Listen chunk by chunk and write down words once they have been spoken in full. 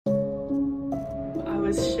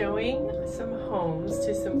was showing some homes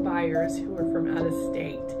to some buyers who were from out of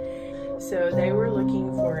state. So they were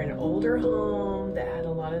looking for an older home that had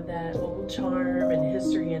a lot of that old charm and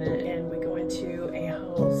history in it. And we go into a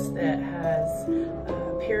house that has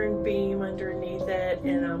a pier and beam underneath it,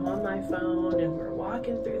 and I'm on my phone and we're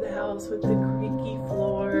walking through the house with the creaky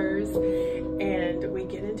floors, and we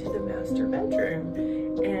get into the master bedroom,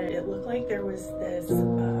 and it looked like there was this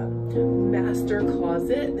master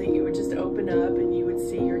closet that you would just open up and you would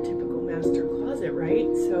see your typical master closet, right?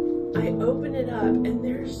 So I open it up and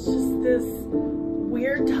there's just this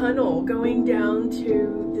weird tunnel going down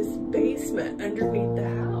to this basement underneath the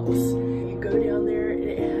house. You go down there and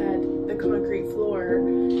it had the concrete floor,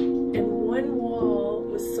 and one wall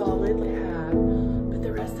was solid but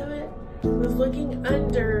the rest of it was looking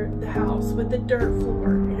under the house with the dirt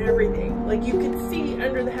floor and everything. Like you could see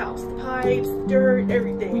under the house, the pipes, the dirt,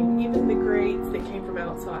 everything, even the grates that came from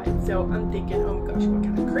outside. So I'm thinking, oh my gosh, what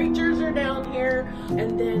kind of creatures are down here?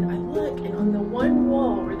 And then I look, and on the one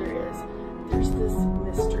wall where there's this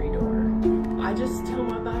mystery door. I just tell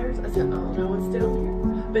my buyers, I said, I don't know what's down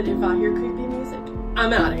here, but if I hear creepy music,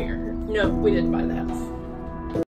 I'm out of here. No, we didn't buy the house.